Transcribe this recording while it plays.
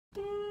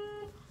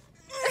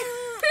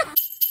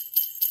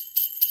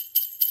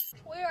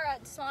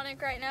at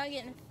Sonic right now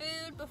getting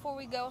food before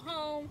we go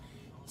home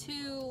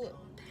to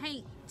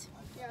paint.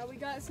 Yeah, we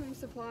got some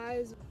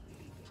supplies.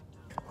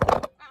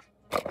 I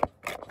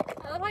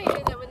love how you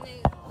do that when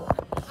they...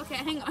 Okay,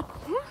 hang on.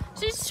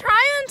 She's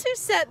trying to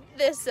set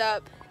this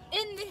up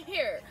in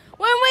here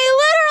when we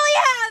literally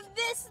have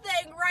this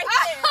thing right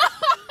there.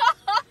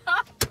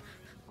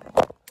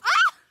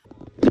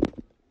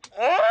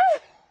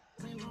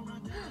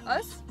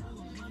 Us?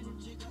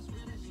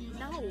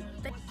 No.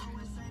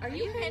 Are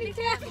you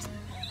handicapped?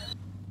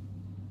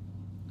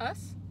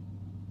 Us?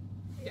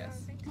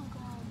 Yes. Oh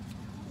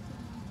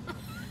God.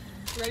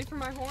 Ready for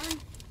my horn?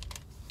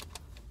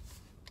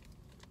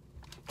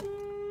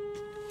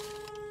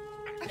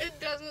 It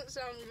doesn't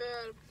sound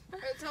good.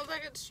 It sounds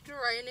like it's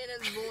straining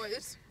his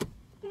voice.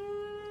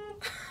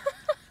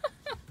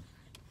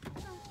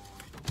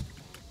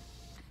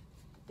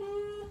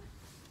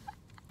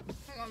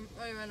 Hang on,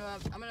 wait a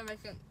minute. I'm gonna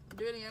make it.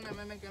 Do it again. I'm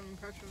gonna make an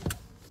impression.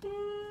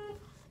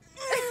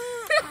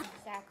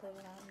 Exactly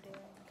what I'm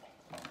doing.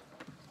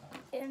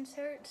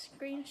 Insert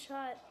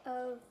screenshot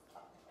of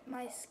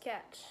my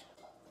sketch.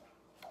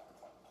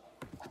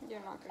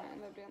 You're not gonna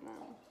end up doing that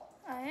one.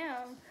 I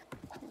am.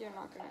 You're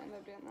not gonna end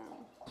up doing that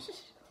one.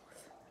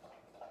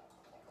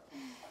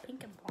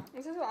 Pink and blonde.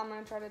 This is what I'm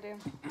gonna try to do.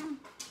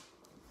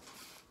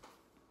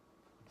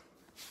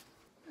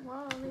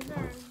 Wow, these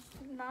are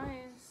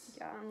nice.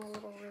 Yeah, I'm a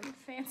little rude.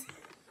 Fancy.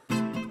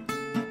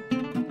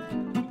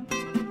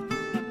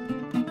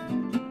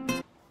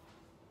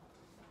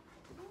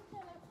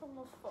 From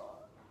afar.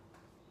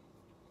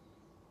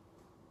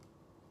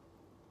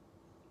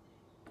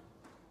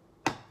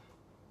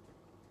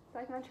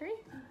 Like my tree?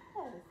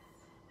 Yes.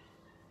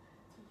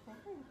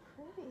 Very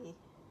pretty.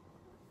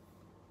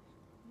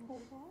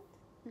 Like that?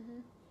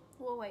 Mm-hmm.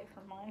 We'll wait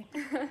for mine.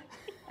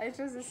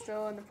 Aisha's is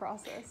still in the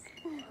process.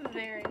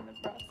 Very in the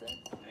process.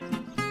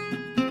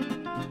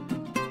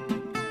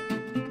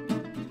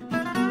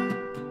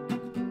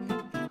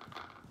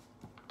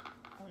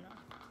 Oh no.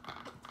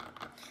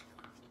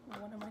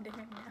 What am I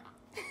doing now?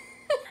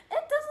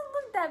 It doesn't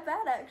look that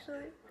bad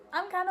actually.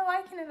 I'm kind of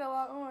liking it a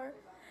lot more.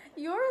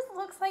 Yours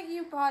looks like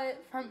you bought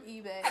it from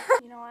eBay.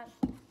 You know what?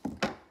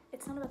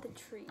 It's not about the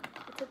tree.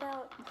 It's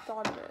about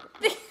Thought of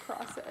it.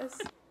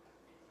 Process.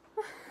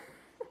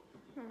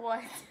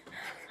 what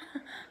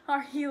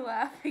are you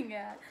laughing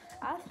at?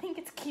 I think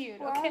it's cute.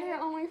 Why Okay. are there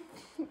only...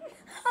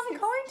 I'm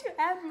going to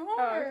add more.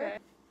 Oh, okay.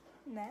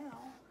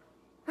 Now.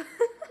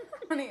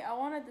 Honey, I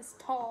wanted this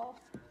tall,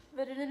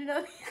 but it ended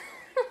up.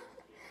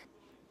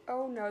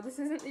 Oh no, this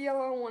isn't the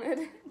yellow I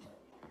wanted.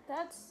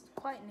 That's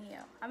quite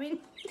neo. I mean,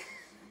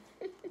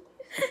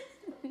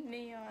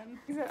 neon.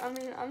 I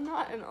mean, I'm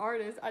not an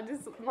artist.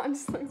 Mine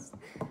just looks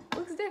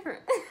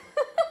different.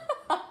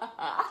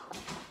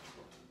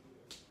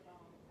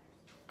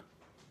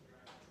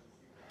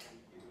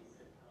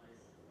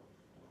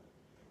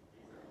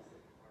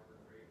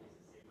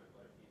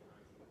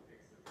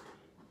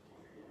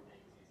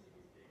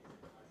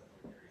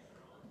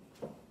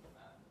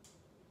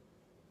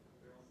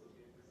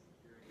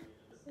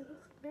 It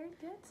looks very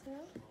good, so.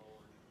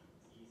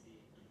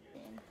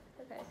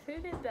 Okay, who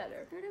did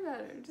better? Who did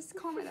better? Just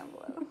comment down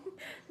below.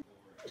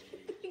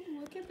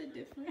 Look at the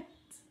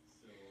difference.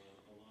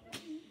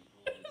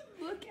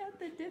 Look at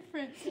the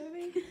difference,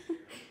 Sophie.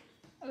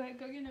 Okay,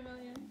 go get a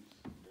million.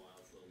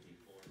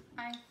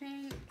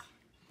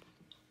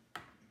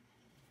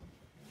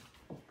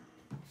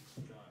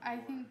 I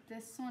think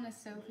this one is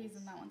Sophie's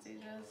and that one's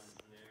Aisha's.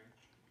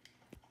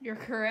 You're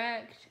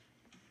correct.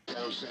 I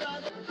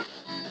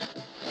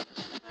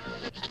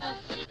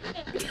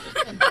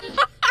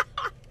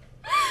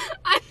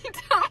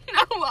don't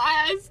know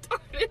why I started.